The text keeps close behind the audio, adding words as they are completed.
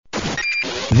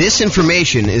This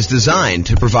information is designed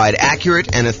to provide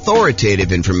accurate and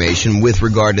authoritative information with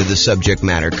regard to the subject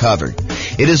matter covered.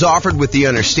 It is offered with the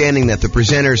understanding that the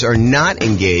presenters are not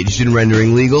engaged in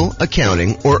rendering legal,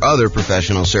 accounting, or other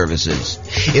professional services.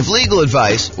 If legal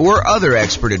advice or other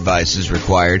expert advice is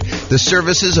required, the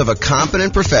services of a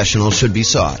competent professional should be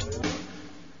sought.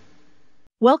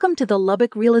 Welcome to the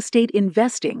Lubbock Real Estate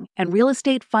Investing and Real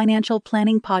Estate Financial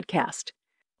Planning Podcast.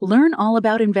 Learn all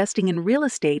about investing in real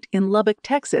estate in Lubbock,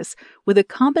 Texas, with a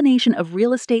combination of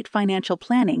real estate financial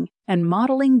planning and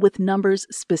modeling with numbers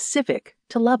specific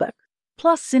to Lubbock,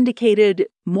 plus syndicated,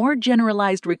 more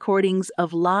generalized recordings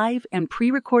of live and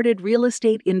pre-recorded real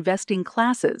estate investing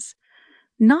classes,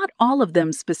 not all of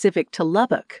them specific to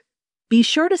Lubbock. Be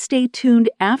sure to stay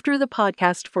tuned after the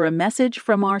podcast for a message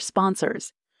from our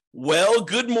sponsors. Well,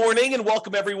 good morning and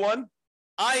welcome, everyone.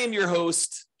 I am your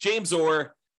host, James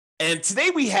Orr. And today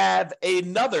we have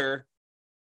another,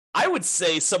 I would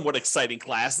say, somewhat exciting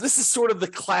class. This is sort of the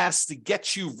class to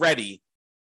get you ready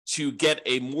to get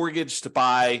a mortgage to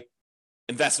buy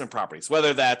investment properties,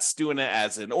 whether that's doing it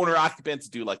as an owner-occupant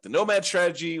to do like the nomad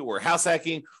strategy or house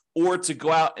hacking, or to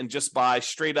go out and just buy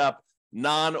straight up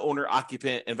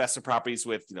non-owner-occupant investment properties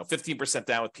with 15%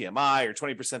 down with PMI, or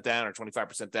 20% down, or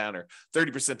 25% down, or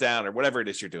 30% down, or whatever it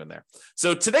is you're doing there.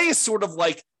 So today is sort of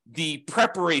like the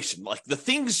preparation, like the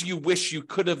things you wish you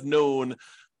could have known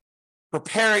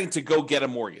preparing to go get a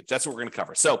mortgage. That's what we're going to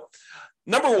cover. So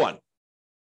number one,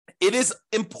 it is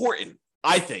important,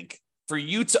 I think, for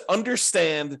you to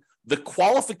understand the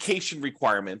qualification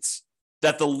requirements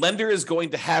that the lender is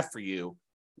going to have for you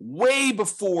way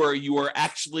before you are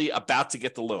actually about to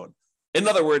get the loan. In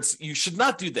other words, you should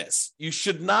not do this. You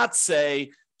should not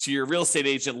say to your real estate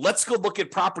agent, let's go look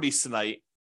at properties tonight.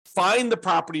 Find the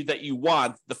property that you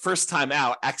want the first time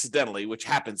out accidentally, which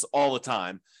happens all the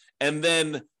time, and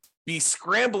then be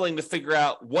scrambling to figure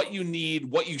out what you need,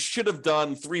 what you should have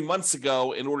done 3 months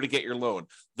ago in order to get your loan.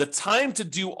 The time to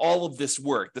do all of this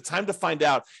work, the time to find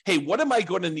out, hey, what am I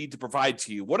going to need to provide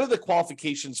to you? What are the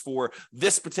qualifications for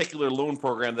this particular loan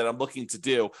program that I'm looking to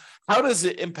do? How does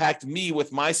it impact me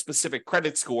with my specific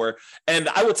credit score? And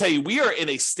I will tell you, we are in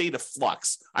a state of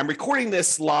flux. I'm recording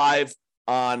this live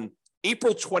on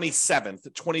April 27th,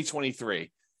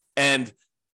 2023. And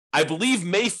I believe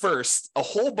May 1st, a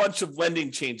whole bunch of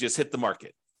lending changes hit the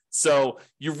market. So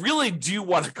you really do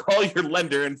want to call your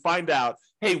lender and find out,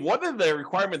 hey, what are the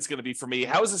requirements going to be for me?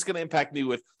 How is this going to impact me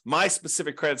with my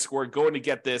specific credit score going to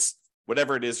get this,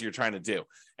 whatever it is you're trying to do?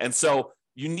 And so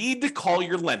you need to call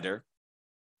your lender.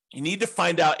 You need to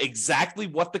find out exactly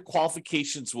what the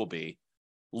qualifications will be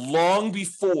long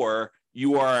before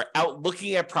you are out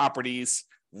looking at properties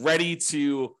ready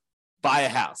to buy a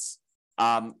house.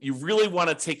 You really want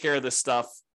to take care of this stuff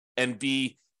and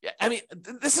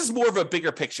this is more of a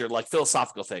bigger picture, like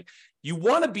philosophical thing. You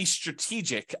want to be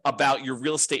strategic about your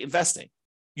real estate investing.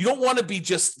 You don't want to be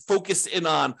just focused in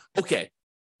on, okay,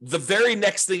 the very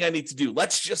next thing I need to do,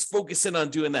 let's just focus in on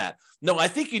doing that. No, I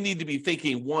think you need to be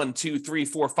thinking 1, 2, 3,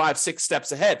 4, 5, 6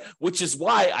 steps ahead, which is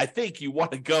why I think you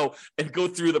want to go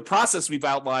through the process we've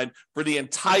outlined for the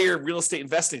entire real estate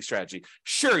investing strategy.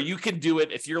 Sure, you can do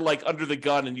it if you're like under the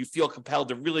gun and you feel compelled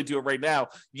to really do it right now.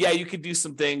 Yeah, you can do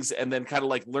some things and then kind of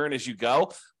like learn as you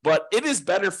go. But it is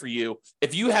better for you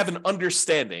if you have an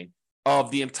understanding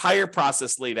of the entire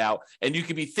process laid out and you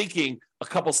can be thinking a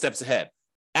couple steps ahead.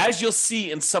 As you'll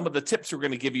see in some of the tips we're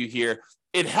going to give you here,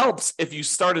 it helps if you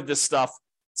started this stuff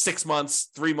 6 months,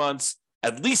 3 months,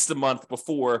 at least a month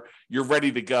before you're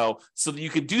ready to go, so that you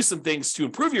can do some things to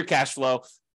improve your cash flow,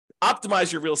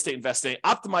 optimize your real estate investing,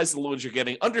 optimize the loans you're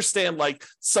getting, understand like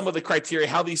some of the criteria,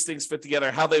 how these things fit together,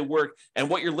 how they work, and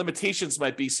what your limitations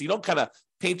might be, so you don't kind of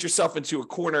paint yourself into a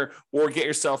corner or get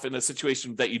yourself in a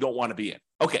situation that you don't want to be in.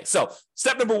 Okay, so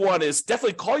step number one is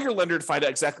definitely call your lender to find out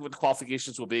exactly what the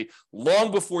qualifications will be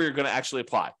long before you're going to actually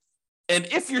apply. And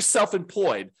if you're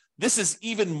self-employed, this is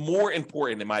even more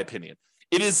important, in my opinion.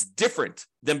 It is different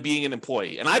than being an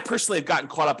employee. And I personally have gotten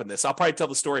caught up in this. I'll probably tell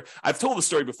the story. I've told the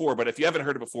story before, but if you haven't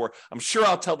heard it before, I'm sure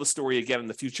I'll tell the story again in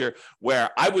the future, where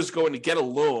I was going to get a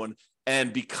loan.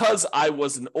 And because I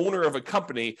was an owner of a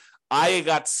company, I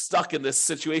got stuck in this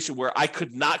situation where I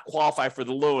could not qualify for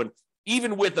the loan,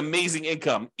 even with amazing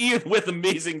income, even with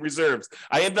amazing reserves.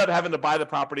 I ended up having to buy the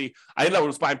property. I ended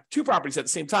up buying 2 properties at the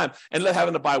same time. I ended up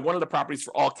having to buy one of the properties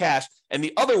for all cash. And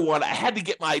the other one, I had to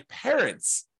get my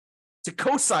parents to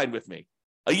co-sign with me.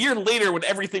 A year later, when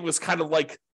everything was kind of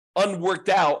like unworked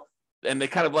out and they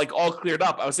kind of like all cleared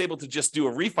up, I was able to just do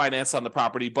a refinance on the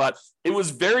property. But it was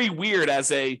very weird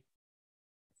as a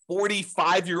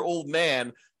 45-year-old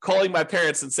man calling my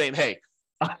parents and saying, hey,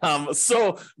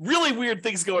 So really weird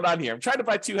things going on here. I'm trying to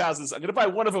buy 2 houses. I'm going to buy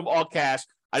one of them all cash.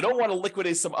 I don't want to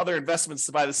liquidate some other investments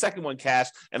to buy the second one cash,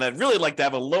 and I'd really like to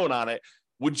have a loan on it.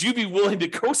 Would you be willing to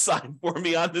co-sign for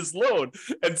me on this loan?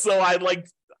 And so I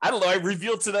don't know, I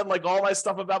revealed to them like all my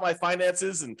stuff about my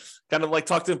finances and kind of like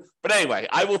talk to them. But anyway,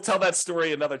 I will tell that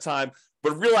story another time.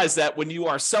 But realize that when you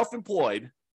are self-employed,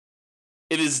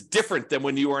 it is different than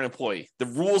when you are an employee. The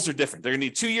rules are different. They're going to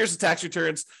need 2 years of tax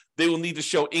returns. They will need to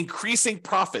show increasing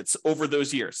profits over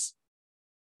those years.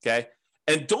 Okay.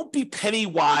 And don't be penny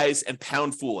wise and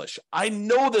pound foolish. I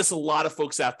know there's a lot of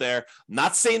folks out there, I'm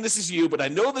not saying this is you, but I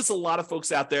know there's a lot of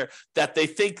folks out there that they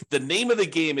think the name of the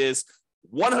game is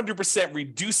 100%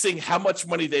 reducing how much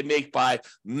money they make by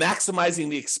maximizing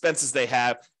the expenses they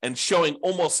have and showing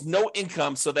almost no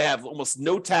income, so they have almost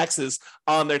no taxes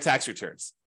on their tax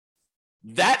returns.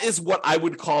 That is what I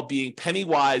would call being penny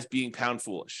wise, being pound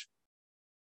foolish.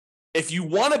 If you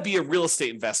want to be a real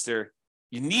estate investor,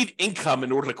 you need income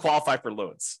in order to qualify for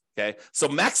loans, okay? So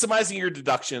maximizing your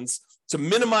deductions to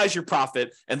minimize your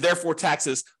profit and therefore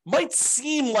taxes might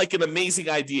seem like an amazing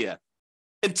idea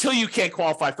until you can't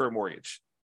qualify for a mortgage.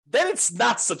 Then it's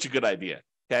not such a good idea,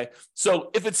 okay?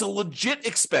 So if it's a legit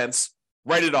expense,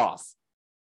 write it off.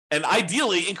 And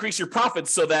ideally, increase your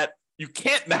profits so that you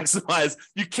can't maximize,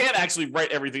 you can't actually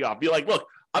write everything off. Be like, look,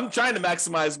 I'm trying to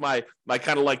maximize my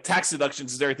kind of like tax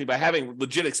deductions and everything by having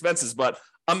legit expenses, but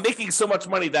I'm making so much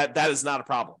money that is not a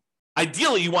problem.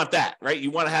 Ideally, you want that, right?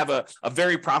 You want to have a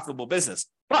very profitable business,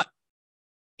 but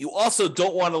you also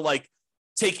don't want to like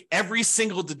take every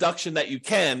single deduction that you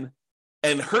can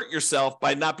and hurt yourself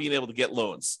by not being able to get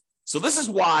loans. So this is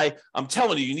why I'm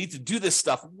telling you, you need to do this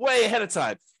stuff way ahead of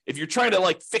time. If you're trying to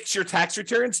like fix your tax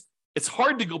returns, it's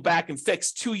hard to go back and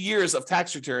fix 2 years of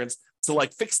tax returns to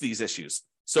like fix these issues.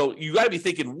 So you got to be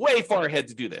thinking way far ahead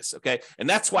to do this, okay? And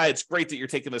that's why it's great that you're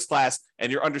taking this class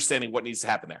and you're understanding what needs to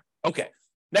happen there. Okay,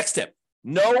 next tip,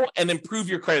 know and improve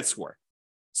your credit score.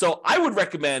 So I would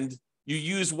recommend you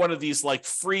use one of these like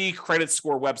free credit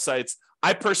score websites.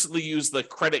 I personally use the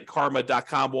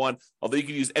creditkarma.com one, although you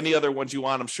can use any other ones you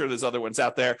want. I'm sure there's other ones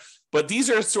out there. But these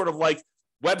are sort of like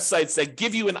websites that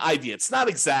give you an idea. It's not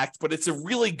exact, but it's a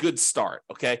really good start,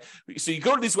 okay? So you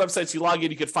go to these websites, you log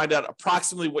in, you can find out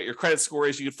approximately what your credit score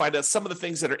is. You can find out some of the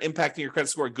things that are impacting your credit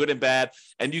score, good and bad,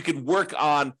 and you can work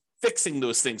on fixing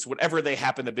those things, whatever they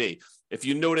happen to be. If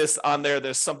you notice on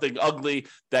there's something ugly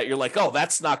that you're like, oh,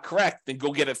 that's not correct, then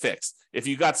go get it fixed. If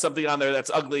you got something on there that's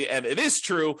ugly and it is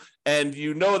true, and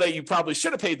you know that you probably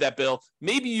should have paid that bill,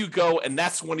 maybe you go and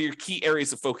that's one of your key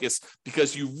areas of focus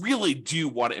because you really do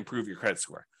want to improve your credit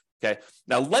score, okay?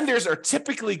 Now, lenders are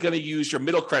typically going to use your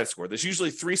middle credit score. There's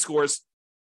usually 3 scores.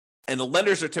 And the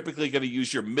lenders are typically going to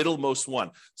use your middlemost one.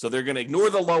 So they're going to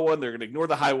ignore the low one, they're going to ignore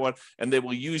the high one, and they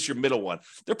will use your middle one.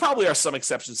 There probably are some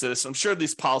exceptions to this. I'm sure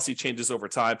these policy changes over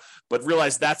time, but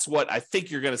realize that's what I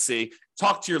think you're going to see.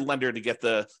 Talk to your lender to get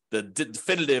the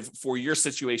definitive for your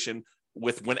situation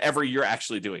with whenever you're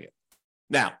actually doing it.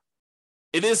 Now,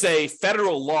 it is a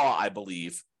federal law, I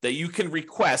believe, that you can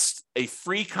request a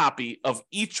free copy of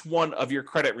each one of your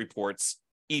credit reports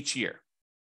each year.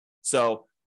 So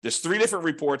there's 3 different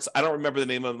reports. I don't remember the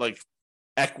name of them, like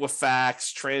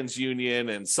Equifax,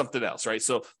 TransUnion, and something else, right?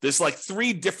 So there's like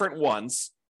 3 different ones,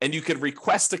 and you can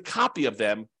request a copy of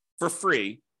them for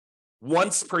free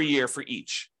once per year for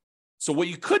each. So what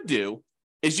you could do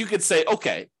is you could say,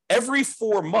 okay, every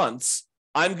 4 months,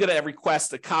 I'm going to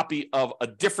request a copy of a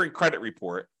different credit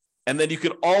report, and then you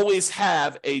could always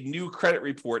have a new credit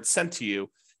report sent to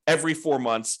you every 4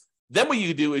 months. Then what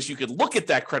you do is you could look at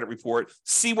that credit report,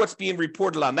 see what's being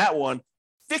reported on that one,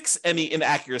 fix any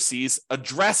inaccuracies,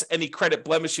 address any credit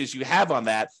blemishes you have on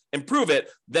that, improve it.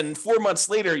 Then 4 months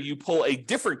later, you pull a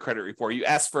different credit report. You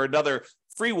ask for another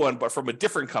free one, but from a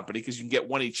different company because you can get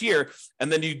one each year.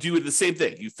 And then you do the same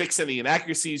thing. You fix any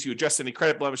inaccuracies, you address any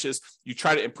credit blemishes, you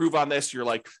try to improve on this. You're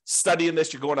like studying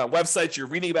this, you're going on websites, you're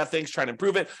reading about things, trying to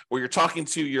improve it, or you're talking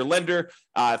to your lender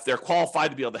if they're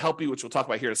qualified to be able to help you, which we'll talk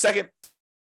about here in a second.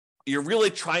 You're really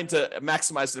trying to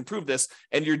maximize and improve this,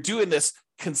 and you're doing this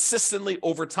consistently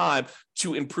over time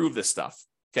to improve this stuff,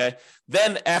 okay?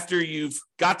 Then after you've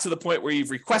got to the point where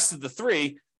you've requested the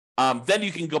 3, then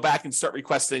you can go back and start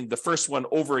requesting the first one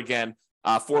over again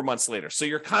 4 months later. So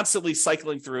you're constantly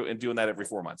cycling through and doing that every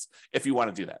 4 months if you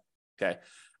want to do that, okay?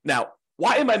 Now,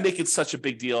 why am I making such a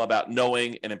big deal about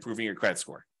knowing and improving your credit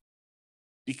score?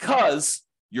 Because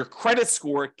your credit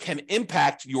score can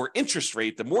impact your interest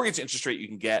rate, the mortgage interest rate you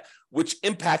can get, which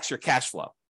impacts your cash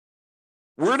flow.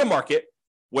 We're in a market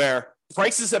where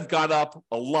prices have gone up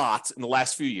a lot in the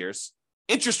last few years.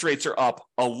 Interest rates are up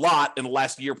a lot in the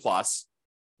last year plus.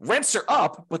 rents are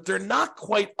up, but they're not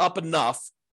quite up enough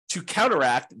to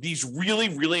counteract these really,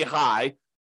 really high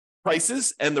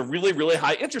prices and the really, really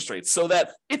high interest rates, so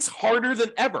that it's harder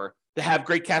than ever to have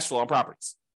great cash flow on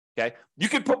properties. Okay. You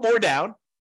can put more down,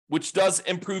 which does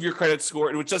improve your credit score,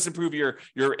 and which does improve your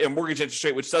mortgage interest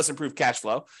rate, which does improve cash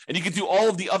flow. And you can do all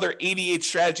of the other 88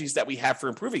 strategies that we have for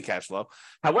improving cash flow.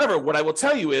 However, what I will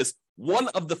tell you is one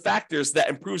of the factors that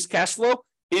improves cash flow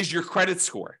is your credit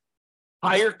score.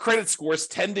 Higher credit scores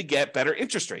tend to get better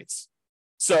interest rates.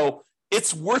 So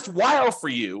it's worthwhile for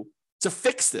you to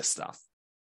fix this stuff,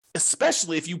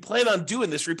 especially if you plan on doing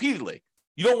this repeatedly.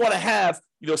 You don't want to have,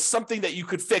 something that you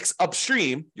could fix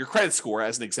upstream, your credit score,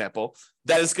 as an example,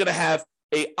 that is going to have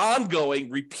an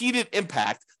ongoing, repeated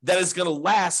impact that is going to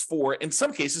last for, in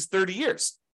some cases, 30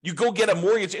 years. You go get a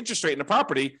mortgage interest rate in a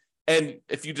property, and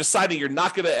if you decide that you're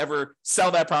not going to ever sell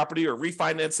that property or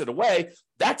refinance it away,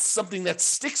 that's something that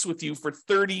sticks with you for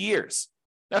 30 years.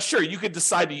 Now, sure, you could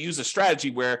decide to use a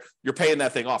strategy where you're paying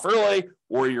that thing off early,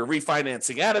 or you're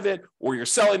refinancing out of it, or you're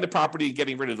selling the property and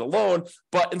getting rid of the loan.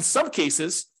 But in some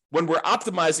cases, when we're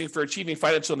optimizing for achieving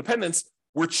financial independence,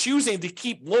 we're choosing to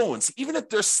keep loans, even if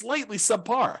they're slightly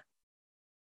subpar.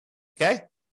 Okay?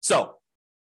 So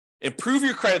improve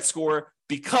your credit score,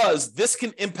 because this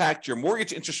can impact your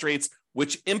mortgage interest rates,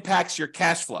 which impacts your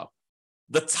cash flow.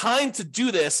 The time to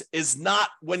do this is not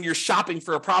when you're shopping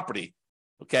for a property.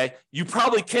 Okay, you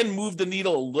probably can move the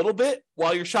needle a little bit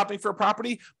while you're shopping for a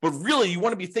property, but really you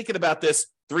want to be thinking about this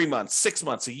 3 months, 6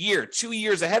 months, a year, 2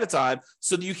 years ahead of time,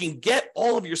 so that you can get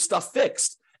all of your stuff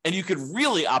fixed and you can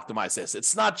really optimize this.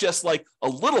 It's not just like a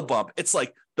little bump, it's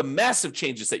like the massive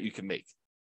changes that you can make.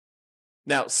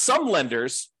 Now, some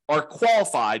lenders are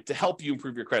qualified to help you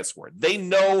improve your credit score. They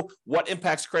know what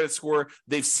impacts credit score.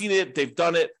 They've seen it, they've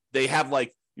done it. They have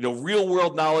real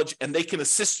world knowledge, and they can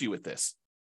assist you with this.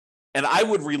 And I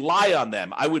would rely on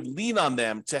them. I would lean on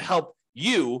them to help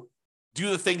you do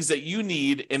the things that you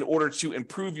need in order to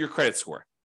improve your credit score.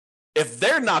 If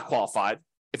they're not qualified,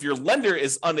 if your lender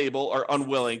is unable or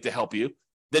unwilling to help you,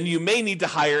 then you may need to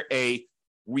hire a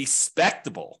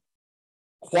respectable,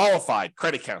 qualified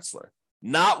credit counselor,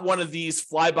 not one of these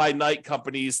fly-by-night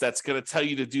companies that's going to tell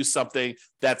you to do something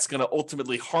that's going to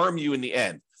ultimately harm you in the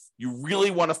end. You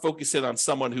really want to focus in on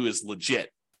someone who is legit.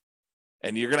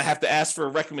 And you're going to have to ask for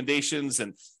recommendations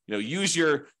and use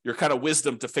your kind of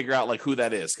wisdom to figure out who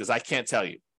that is, because I can't tell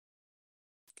you.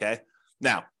 Okay.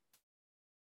 Now,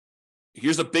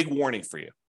 here's a big warning for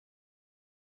you.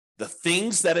 The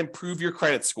things that improve your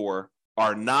credit score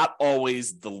are not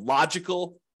always the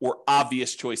logical or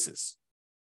obvious choices.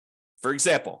 For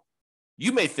example,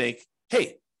 you may think,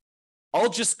 hey, I'll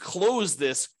just close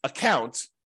this account.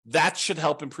 That should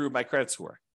help improve my credit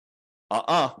score.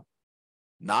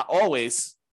 Not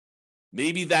always.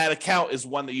 Maybe that account is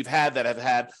one that you've had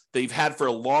for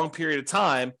a long period of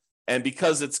time, and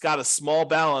because it's got a small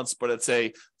balance, but it's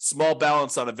a small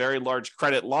balance on a very large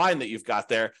credit line that you've got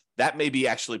there, that may be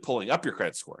actually pulling up your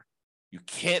credit score. You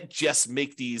can't just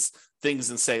make these things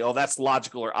and say, oh, that's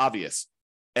logical or obvious.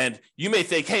 And you may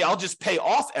think, hey, I'll just pay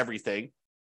off everything.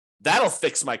 That'll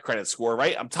fix my credit score,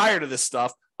 right? I'm tired of this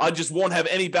stuff. I just won't have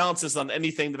any balances on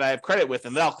anything that I have credit with,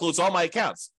 and then I'll close all my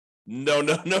accounts. No.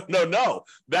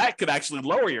 That could actually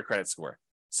lower your credit score.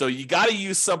 So you got to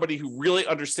use somebody who really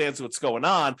understands what's going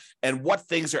on and what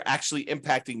things are actually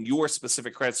impacting your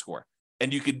specific credit score.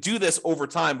 And you could do this over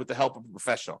time with the help of a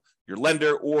professional, your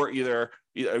lender, or either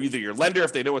your lender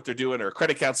if they know what they're doing, or a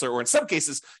credit counselor, or in some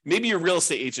cases, maybe your real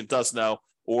estate agent does know,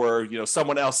 or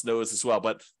someone else knows as well.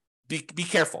 But be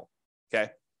careful.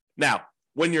 Okay. Now,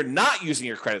 when you're not using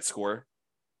your credit score,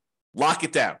 lock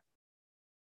it down.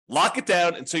 Lock it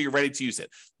down until you're ready to use it.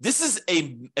 This is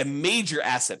a major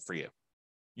asset for you.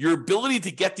 Your ability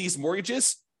to get these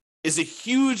mortgages is a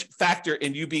huge factor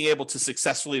in you being able to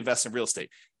successfully invest in real estate.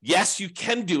 Yes, you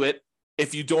can do it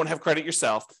if you don't have credit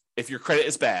yourself, if your credit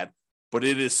is bad, but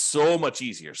it is so much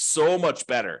easier, so much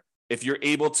better if you're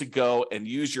able to go and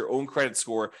use your own credit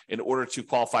score in order to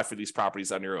qualify for these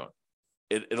properties on your own.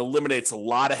 It eliminates a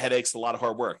lot of headaches, a lot of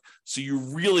hard work. So you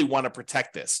really want to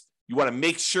protect this. You want to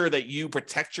make sure that you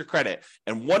protect your credit.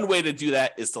 And one way to do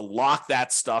that is to lock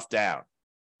that stuff down.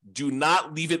 Do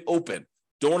not leave it open.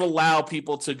 Don't allow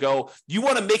people to go. You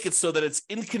want to make it so that it's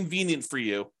inconvenient for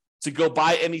you to go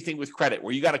buy anything with credit,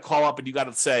 where you got to call up and you got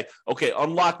to say, okay,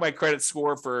 unlock my credit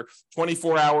score for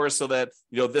 24 hours so that,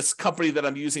 this company that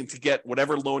I'm using to get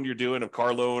whatever loan you're doing, a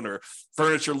car loan or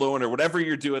furniture loan or whatever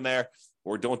you're doing there,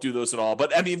 or don't do those at all.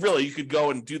 But I mean, really, you could go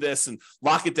and do this and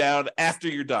lock it down after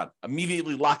you're done.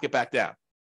 Immediately lock it back down.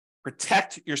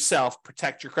 Protect yourself,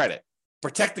 protect your credit,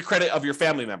 protect the credit of your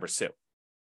family members too.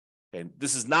 And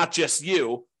this is not just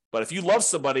you, But if you love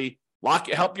somebody,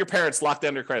 help your parents lock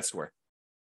down their credit score,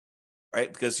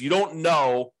 right? Because you don't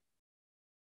know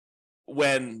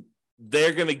when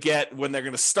they're going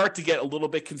to start to get a little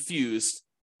bit confused,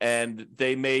 and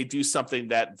they may do something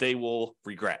that they will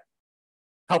regret.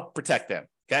 Help protect them,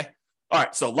 okay? All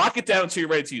right, so lock it down until you're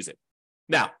ready to use it.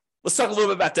 Now, let's talk a little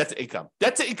bit about debt to income.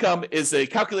 Debt to income is a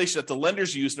calculation that the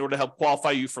lenders use in order to help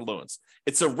qualify you for loans.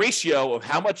 It's a ratio of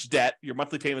how much debt, your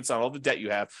monthly payments on all the debt you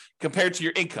have, compared to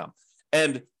your income.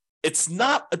 And it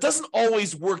doesn't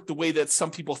always work the way that some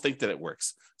people think that it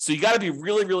works. So you got to be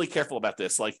really, really careful about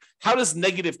this. Like, how does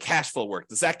negative cash flow work?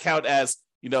 Does that count as,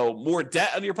 more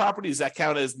debt on your property? Does that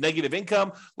count as negative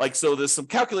income? So there's some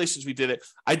calculations we did it.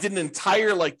 I did an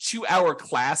entire 2-hour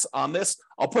class on this.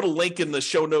 I'll put a link in the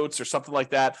show notes or something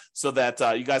like that so that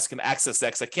you guys can access that,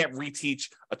 because I can't reteach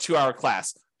a 2-hour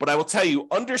class. But I will tell you,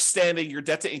 understanding your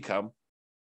debt to income,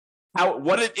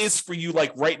 what it is for you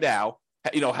right now,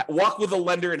 walk with a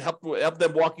lender and help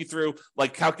them walk you through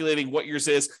calculating what yours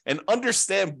is, and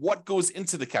understand what goes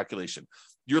into the calculation.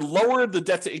 Your lower the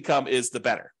debt to income is, the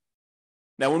better.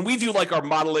 Now, when we do our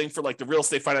modeling for the real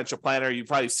estate financial planner, you've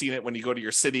probably seen it when you go to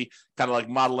your city, kind of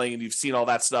modeling, and you've seen all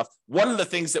that stuff. One of the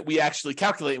things that we actually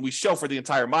calculate and we show for the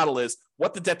entire model is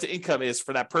what the debt to income is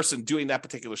for that person doing that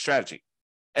particular strategy.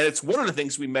 And it's one of the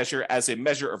things we measure as a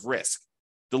measure of risk.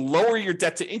 The lower your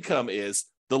debt to income is,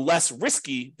 the less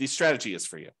risky the strategy is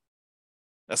for you.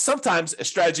 Now, sometimes a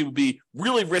strategy would be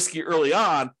really risky early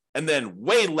on and then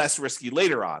way less risky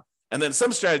later on. And then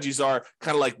some strategies are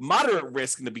kind of moderate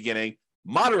risk in the beginning,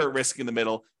 moderate risk in the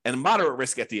middle, and moderate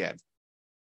risk at the end.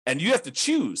 And you have to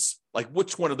choose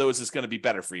which one of those is going to be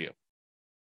better for you.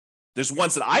 There's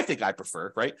ones that I think I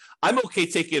prefer, right? I'm okay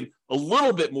taking a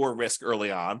little bit more risk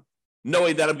early on,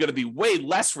 knowing that I'm going to be way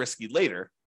less risky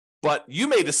later. But you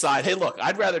may decide, hey, look,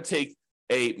 I'd rather take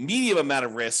a medium amount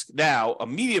of risk now, a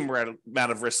medium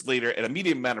amount of risk later, and a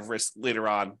medium amount of risk later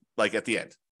on, at the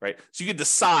end, right? So you can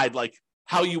decide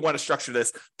how you want to structure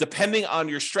this depending on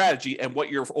your strategy and what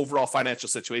your overall financial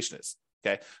situation is,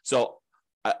 okay? So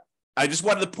I just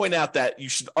wanted to point out that you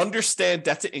should understand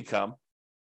debt to income,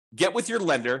 get with your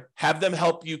lender, have them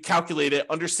help you calculate it,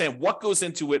 understand what goes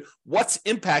into it, what's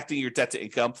impacting your debt to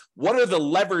income, what are the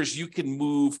levers you can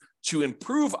move to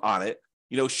improve on it.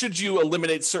 Should you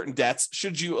eliminate certain debts?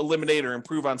 Should you eliminate or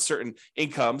improve on certain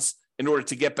incomes in order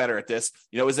to get better at this?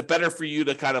 Is it better for you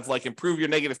to kind of improve your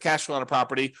negative cash flow on a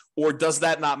property, or does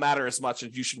that not matter as much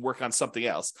and you should work on something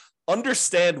else?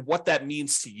 Understand what that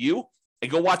means to you, and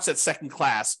go watch that second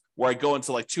class where I go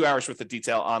into 2 hours worth of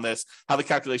detail on this, how the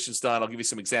calculation is done. I'll give you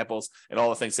some examples and all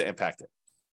the things that impact it.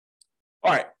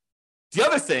 All right. The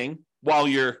other thing, while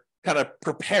you're kind of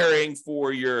preparing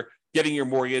for getting your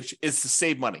mortgage, is to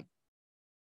save money.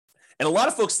 And a lot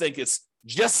of folks think it's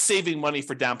just saving money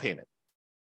for down payment.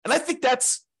 And I think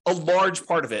that's a large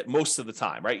part of it most of the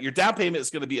time, right? Your down payment is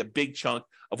going to be a big chunk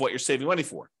of what you're saving money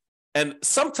for. And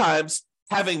sometimes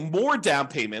having more down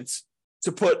payments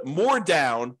to put more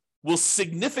down will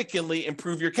significantly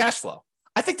improve your cash flow.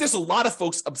 I think there's a lot of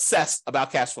folks obsessed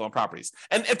about cash flow on properties,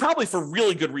 and probably for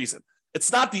really good reason.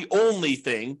 It's not the only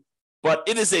thing, but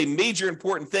it is a major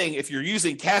important thing if you're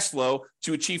using cash flow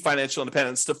to achieve financial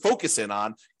independence, to focus in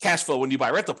on cash flow when you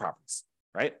buy rental properties,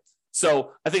 right?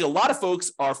 So I think a lot of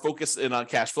folks are focused in on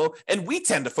cash flow, and we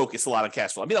tend to focus a lot on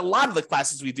cash flow. I mean, a lot of the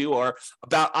classes we do are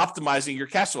about optimizing your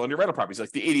cash flow on your rental properties,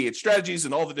 like the 88 strategies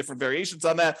and all the different variations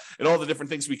on that and all the different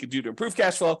things we could do to improve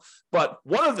cash flow. But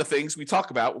one of the things we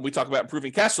talk about when we talk about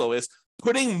improving cash flow is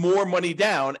putting more money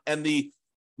down and the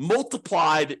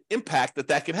multiplied impact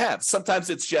that can have. Sometimes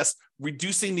it's just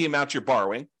reducing the amount you're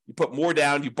borrowing. You put more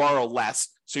down, you borrow less,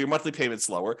 so your monthly payment's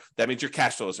lower. That means your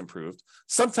cash flow is improved.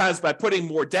 Sometimes by putting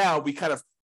more down, we kind of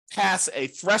pass a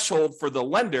threshold for the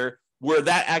lender where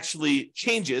that actually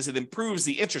changes. It improves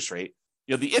the interest rate.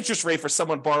 The interest rate for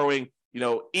someone borrowing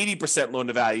 80% loan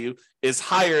to value is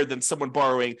higher than someone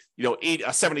borrowing, a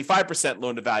 75%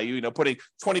 loan to value, putting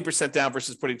 20% down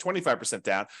versus putting 25%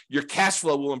 down. Your cash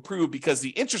flow will improve because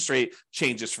the interest rate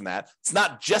changes from that. It's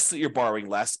not just that you're borrowing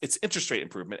less, it's interest rate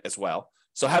improvement as well.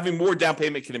 So having more down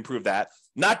payment can improve that.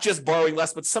 Not just borrowing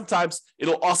less, but sometimes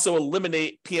it'll also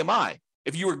eliminate PMI.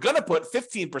 If you were going to put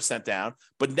 15% down,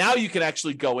 but now you can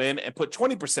actually go in and put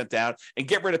 20% down and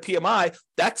get rid of PMI,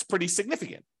 that's pretty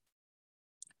significant.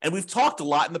 And we've talked a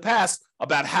lot in the past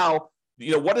about how,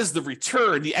 what is the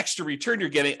return, the extra return you're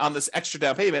getting on this extra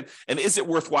down payment, and is it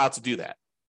worthwhile to do that?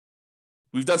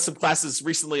 We've done some classes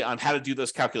recently on how to do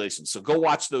those calculations, so go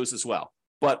watch those as well.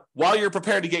 But while you're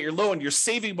prepared to get your loan, you're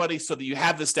saving money so that you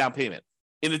have this down payment.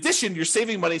 In addition, you're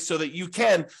saving money so that you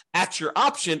can, at your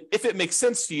option, if it makes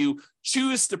sense to you,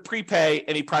 choose to prepay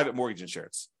any private mortgage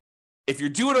insurance. if you're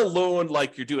doing a loan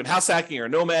like you're doing house hacking or a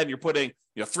nomad, and you're putting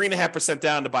 3.5%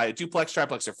 down to buy a duplex,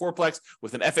 triplex, or fourplex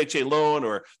with an FHA loan,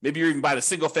 or maybe you're even buying a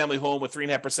single family home with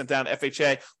 3.5% down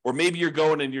FHA, or maybe you're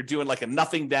going and you're doing like a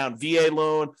nothing down VA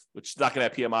loan, which is not going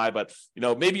to have PMI, but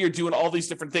maybe you're doing all these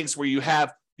different things where you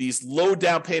have these low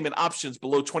down payment options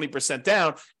below 20%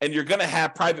 down, and you're going to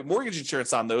have private mortgage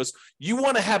insurance on those. You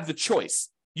want to have the choice.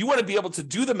 You want to be able to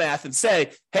do the math and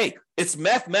say, hey, it's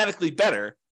mathematically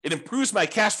better. It improves my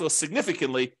cash flow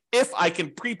significantly if I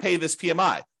can prepay this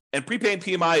PMI. And prepaying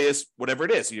PMI is whatever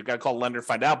it is. You've got to call a lender and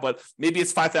find out, but maybe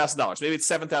it's $5,000, maybe it's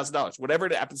 $7,000, whatever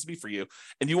it happens to be for you.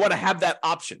 And you want to have that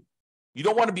option. You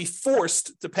don't want to be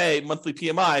forced to pay monthly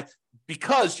PMI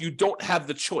because you don't have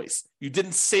the choice. You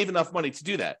didn't save enough money to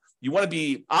do that. You want to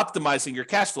be optimizing your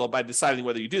cash flow by deciding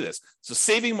whether you do this. So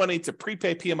saving money to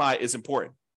prepay PMI is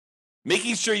important.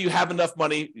 Making sure you have enough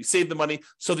money, you save the money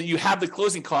so that you have the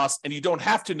closing costs and you don't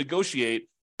have to negotiate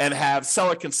and have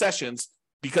seller concessions,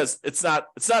 because it's not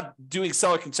doing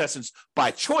seller concessions by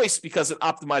choice because it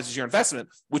optimizes your investment,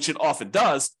 which it often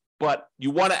does, but you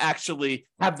want to actually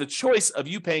have the choice of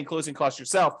you paying closing costs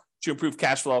yourself to improve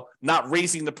cash flow, not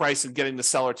raising the price and getting the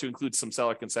seller to include some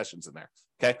seller concessions in there,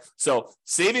 okay? So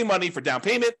saving money for down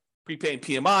payment, prepaying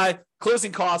PMI,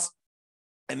 closing costs,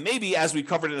 and maybe, as we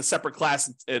covered in a separate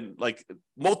class and like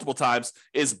multiple times,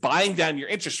 is buying down your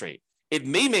interest rate. It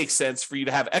may make sense for you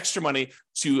to have extra money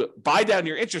to buy down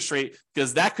your interest rate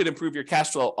because that could improve your cash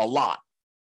flow a lot.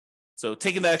 So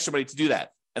taking that extra money to do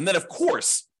that. And then, of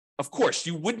course,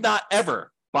 you would not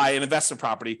ever buy an investment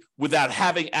property without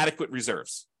having adequate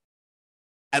reserves.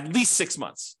 At least 6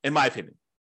 months, in my opinion.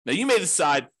 Now, you may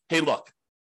decide, hey, look,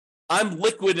 I'm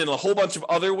liquid in a whole bunch of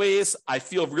other ways. I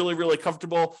feel really, really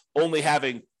comfortable only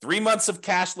having 3 months of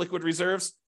cash liquid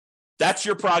reserves. That's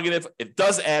your prerogative. It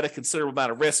does add a considerable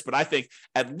amount of risk, but I think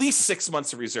at least 6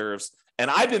 months of reserves. And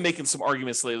I've been making some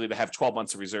arguments lately to have 12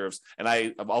 months of reserves. And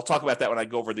I'll talk about that when I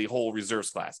go over the whole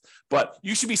reserves class. But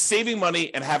you should be saving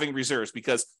money and having reserves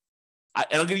because, and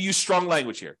I'm going to use strong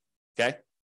language here, okay?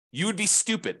 You would be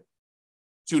stupid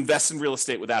to invest in real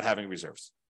estate without having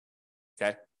reserves,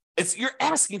 okay? You're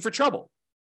asking for trouble.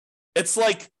 It's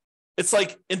like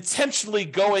intentionally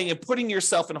going and putting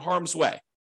yourself in harm's way,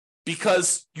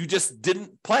 because you just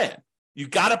didn't plan. You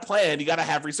got to plan. You got to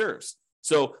have reserves.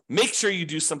 So make sure you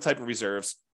do some type of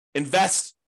reserves,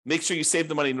 invest, make sure you save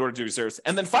the money in order to do reserves.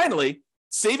 And then finally,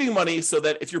 saving money so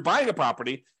that if you're buying a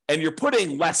property and you're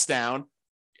putting less down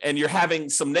and you're having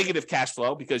some negative cash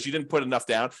flow because you didn't put enough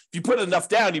down. If you put enough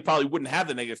down, you probably wouldn't have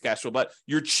the negative cash flow, but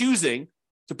you're choosing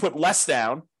to put less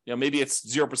down. Maybe it's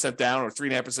 0% down or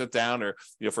 3.5% down, or,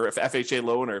 for an FHA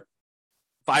loan, or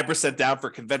 5% down for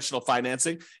conventional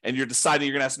financing, and you're deciding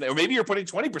you're going to have some, or maybe you're putting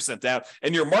 20% down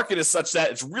and your market is such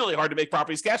that it's really hard to make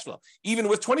properties cash flow, even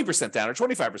with 20% down or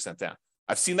 25% down.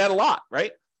 I've seen that a lot,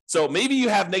 right? So maybe you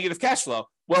have negative cash flow.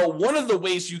 Well, one of the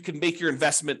ways you can make your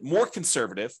investment more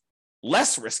conservative,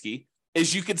 less risky,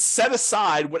 is you can set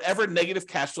aside whatever negative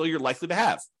cash flow you're likely to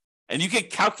have. And you can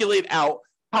calculate out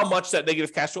how much that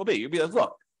negative cash flow will be. You'll be like,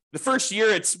 look, the first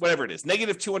year it's whatever it is,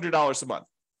 negative $200 a month.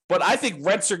 But I think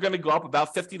rents are going to go up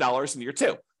about $50 in year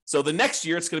two. So the next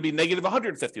year, it's going to be negative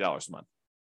 $150 a month.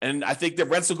 And I think the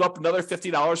rents will go up another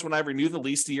 $50 when I renew the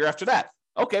lease the year after that.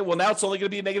 Okay, well, now it's only going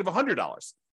to be a negative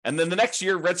 $100. And then the next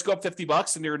year, rents go up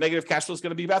 $50 and your negative cash flow is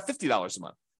going to be about $50 a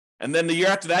month. And then the year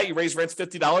after that, you raise rents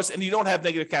 $50 and you don't have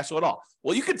negative cash flow at all.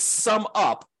 Well, you could sum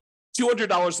up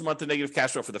 $200 a month in negative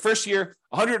cash flow for the first year,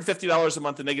 $150 a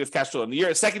month in negative cash flow in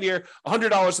the second year,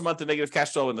 $100 a month in negative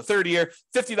cash flow in the third year,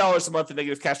 $50 a month in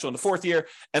negative cash flow in the fourth year,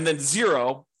 and then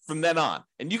zero from then on.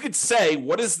 And you could say,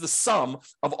 what is the sum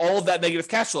of all of that negative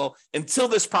cash flow until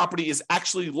this property is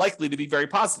actually likely to be very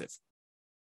positive?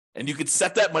 And you could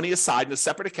set that money aside in a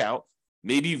separate account,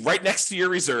 maybe right next to your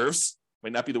reserves,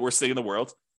 might not be the worst thing in the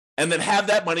world, and then have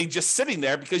that money just sitting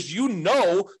there because you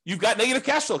know you've got negative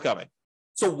cash flow coming.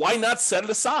 So why not set it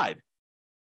aside?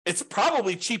 It's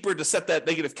probably cheaper to set that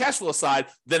negative cash flow aside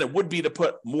than it would be to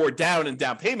put more down in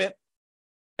down payment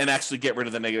and actually get rid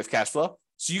of the negative cash flow.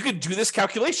 So you could do this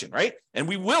calculation, right? And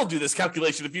we will do this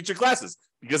calculation in future classes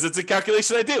because it's a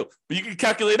calculation I do. But you can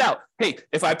calculate out, hey,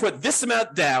 if I put this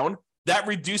amount down, that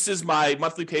reduces my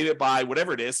monthly payment by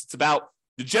whatever it is. It's about,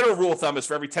 the general rule of thumb is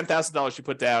for every $10,000 you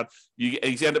put down, you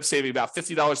end up saving about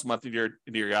 $50 a month in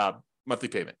your monthly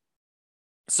payment.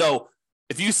 So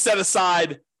if you set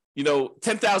aside,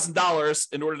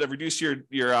 $10,000 in order to reduce your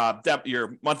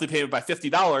monthly payment by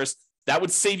 $50, that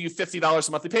would save you $50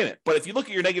 a monthly payment. But if you look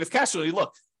at your negative cash flow,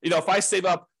 if I save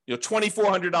up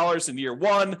 $2,400 in year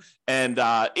one, and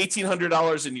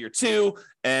 $1,800 in year two,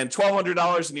 and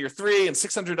 $1,200 in year three, and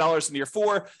 $600 in year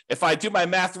four. If I do my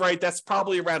math right, that's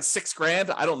probably around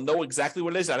 $6,000. I don't know exactly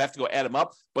what it is. I'd have to go add them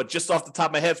up, but just off the top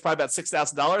of my head, it's probably about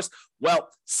 $6,000. Well,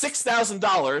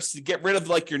 $6,000 to get rid of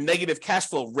like your negative cash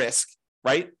flow risk,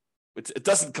 right? It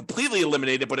doesn't completely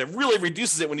eliminate it, but it really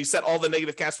reduces it when you set all the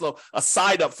negative cash flow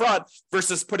aside up front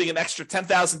versus putting an extra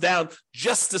 $10,000 down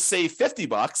just to save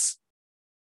 $50.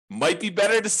 Might be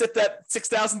better to set that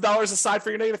 $6,000 aside for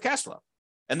your negative cash flow.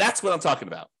 And that's what I'm talking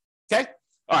about. Okay.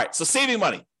 All right. So saving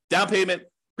money, down payment,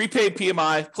 prepaid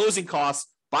PMI, closing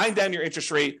costs, buying down your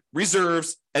interest rate,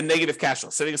 reserves, and negative cash flow,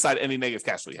 setting aside any negative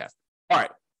cash flow you have. All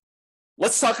right.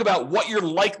 Let's talk about what you're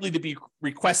likely to be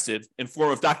requested in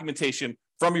form of documentation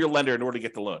from your lender in order to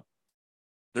get the loan.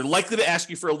 They're likely to ask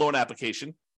you for a loan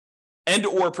application and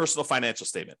or a personal financial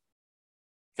statement.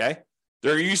 Okay.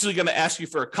 They're usually going to ask you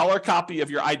for a color copy of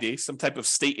your ID, some type of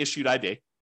state-issued ID,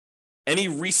 any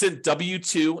recent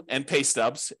W-2 and pay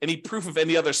stubs, any proof of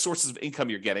any other sources of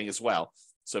income you're getting as well.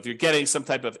 So if you're getting some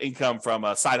type of income from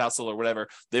a side hustle or whatever,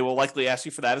 they will likely ask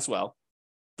you for that as well.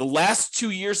 The last 2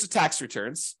 years of tax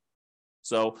returns.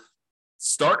 So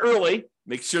start early,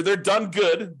 make sure they're done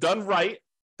good, done right,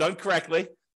 done correctly,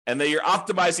 and that you're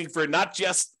optimizing for not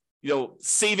just,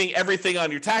 saving everything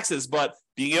on your taxes, but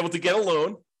being able to get a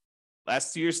loan.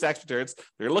 Last 2 years tax returns,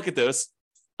 they're going to look at those.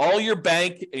 All your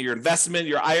bank, your investment,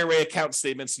 your IRA account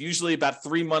statements, usually about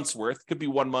 3 months worth. Could be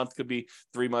 1 month, could be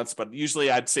 3 months, but usually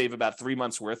I'd save about 3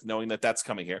 months worth knowing that that's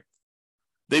coming here.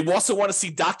 They also want to see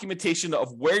documentation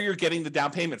of where you're getting the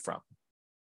down payment from.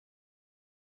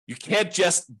 You can't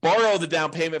just borrow the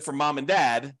down payment from mom and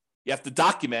dad. You have to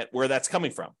document where that's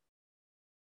coming from.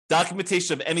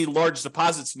 Documentation of any large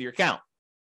deposits in your account.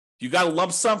 If you got a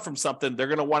lump sum from something, they're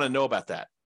going to want to know about that.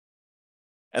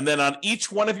 And then on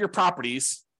each one of your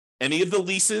properties, any of the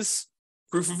leases,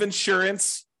 proof of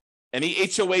insurance, any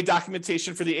HOA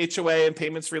documentation for the HOA and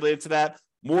payments related to that,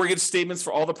 mortgage statements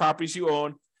for all the properties you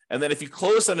own. And then if you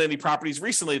closed on any properties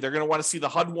recently, they're going to want to see the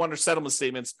HUD-1 or settlement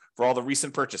statements for all the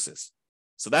recent purchases.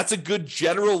 So that's a good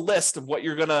general list of what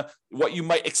you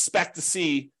might expect to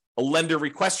see a lender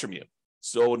request from you.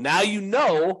 So now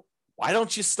why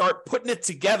don't you start putting it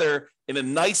together in a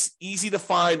nice, easy to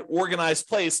find, organized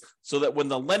place so that when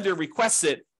the lender requests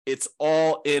it, it's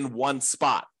all in one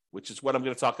spot, which is what I'm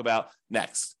going to talk about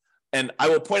next. And I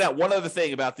will point out one other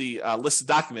thing about the list of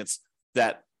documents,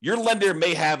 that your lender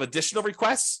may have additional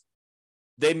requests.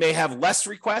 They may have less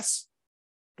requests.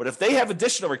 But if they have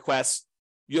additional requests,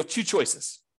 you have two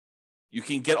choices. You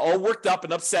can get all worked up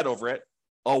and upset over it.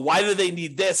 Oh, why do they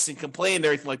need this, and complain and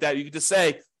everything like that? You can just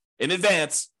say in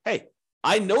advance, hey,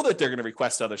 I know that they're going to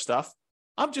request other stuff.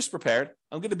 I'm just prepared.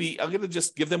 I'm going to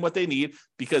just give them what they need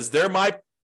because they're my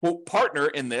partner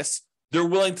in this. They're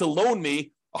willing to loan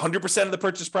me 100% of the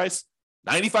purchase price,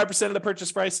 95% of the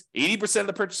purchase price, 80% of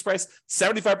the purchase price,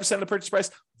 75% of the purchase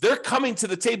price. They're coming to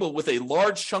the table with a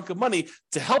large chunk of money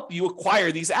to help you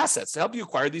acquire these assets, to help you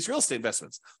acquire these real estate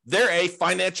investments. They're a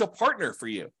financial partner for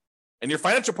you. And your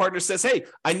financial partner says, hey,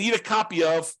 I need a copy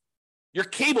of your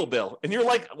cable bill. And you're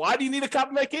like, why do you need a copy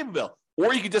of my cable bill?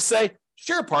 Or you could just say,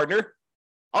 sure, partner,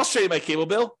 I'll show you my cable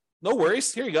bill. No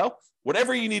worries. Here you go.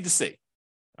 Whatever you need to see.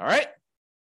 All right.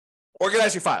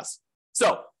 Organize your files.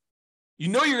 So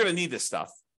you're going to need this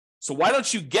stuff. So why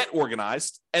don't you get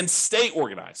organized and stay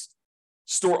organized?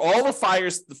 Store all the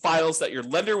files that your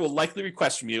lender will likely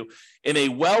request from you in a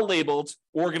well-labeled,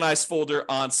 organized folder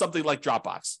on something like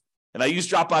Dropbox. And I use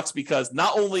Dropbox because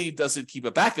not only does it keep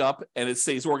a backup and it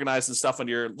stays organized and stuff on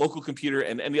your local computer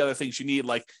and any other things you need,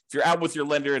 like if you're out with your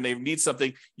lender and they need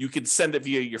something, you can send it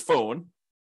via your phone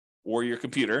or your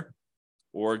computer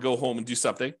or go home and do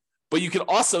something. But you can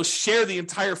also share the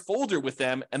entire folder with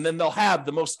them, and then they'll have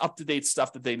the most up-to-date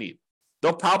stuff that they need.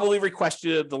 They'll probably request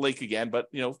you the link again, but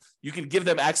you can give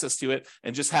them access to it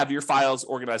and just have your files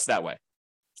organized that way.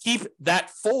 Keep that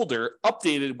folder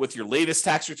updated with your latest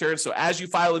tax return. So as you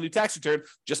file a new tax return,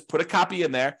 just put a copy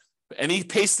in there. Any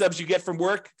pay stubs you get from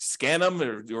work, scan them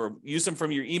or use them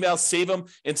from your email, save them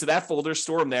into that folder,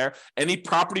 store them there. Any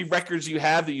property records you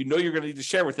have that you're going to need to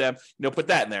share with them, put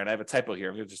that in there. And I have a typo here.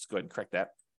 I'm going to just go ahead and correct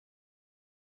that.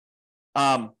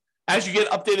 As you get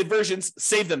updated versions,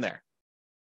 save them there.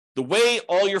 That way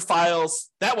all your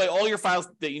files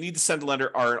that you need to send to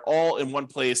lender are all in one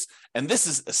place. And this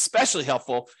is especially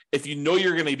helpful if you're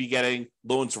going to be getting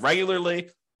loans regularly,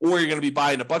 or you're going to be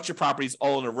buying a bunch of properties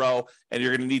all in a row, and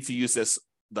you're going to need to use this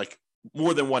like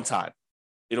more than one time.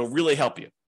 It'll really help you.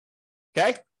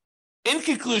 Okay? In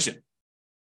conclusion,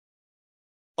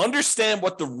 understand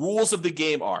what the rules of the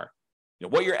game are.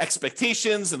 what your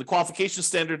expectations and the qualification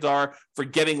standards are for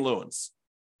getting loans.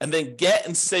 And then get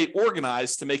and stay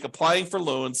organized to make applying for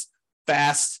loans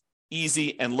fast,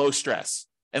 easy, and low stress.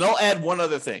 And I'll add one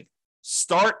other thing.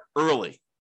 Start early.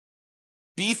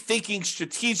 Be thinking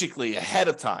strategically ahead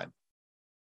of time.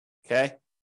 Okay?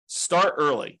 Start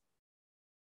early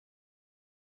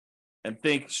and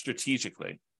think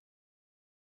strategically.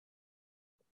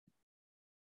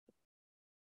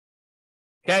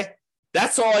 Okay?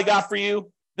 That's all I got for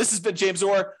you. This has been James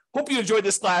Orr. Hope you enjoyed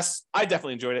this class. I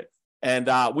definitely enjoyed it.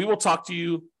 And we will talk to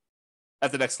you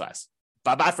at the next class.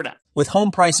 Bye-bye for now. With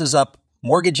home prices up,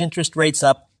 mortgage interest rates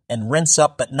up, and rents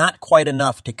up, but not quite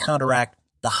enough to counteract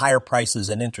the higher prices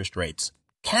and interest rates,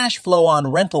 cash flow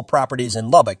on rental properties in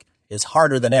Lubbock is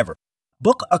harder than ever.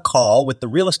 Book a call with the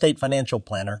Real Estate Financial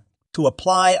Planner to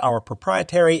apply our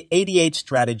proprietary 88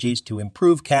 strategies to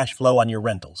improve cash flow on your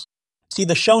rentals. See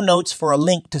the show notes for a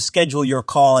link to schedule your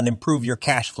call and improve your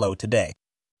cash flow today.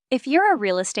 If you're a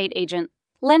real estate agent,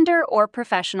 lender, or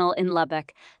professional in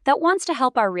Lubbock that wants to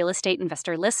help our real estate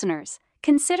investor listeners,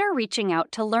 consider reaching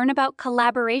out to learn about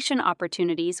collaboration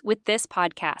opportunities with this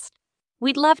podcast.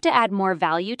 We'd love to add more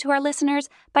value to our listeners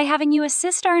by having you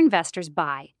assist our investors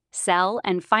buy, sell,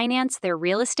 and finance their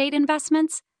real estate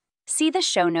investments. See the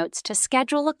show notes to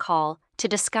schedule a call to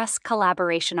discuss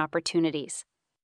collaboration opportunities.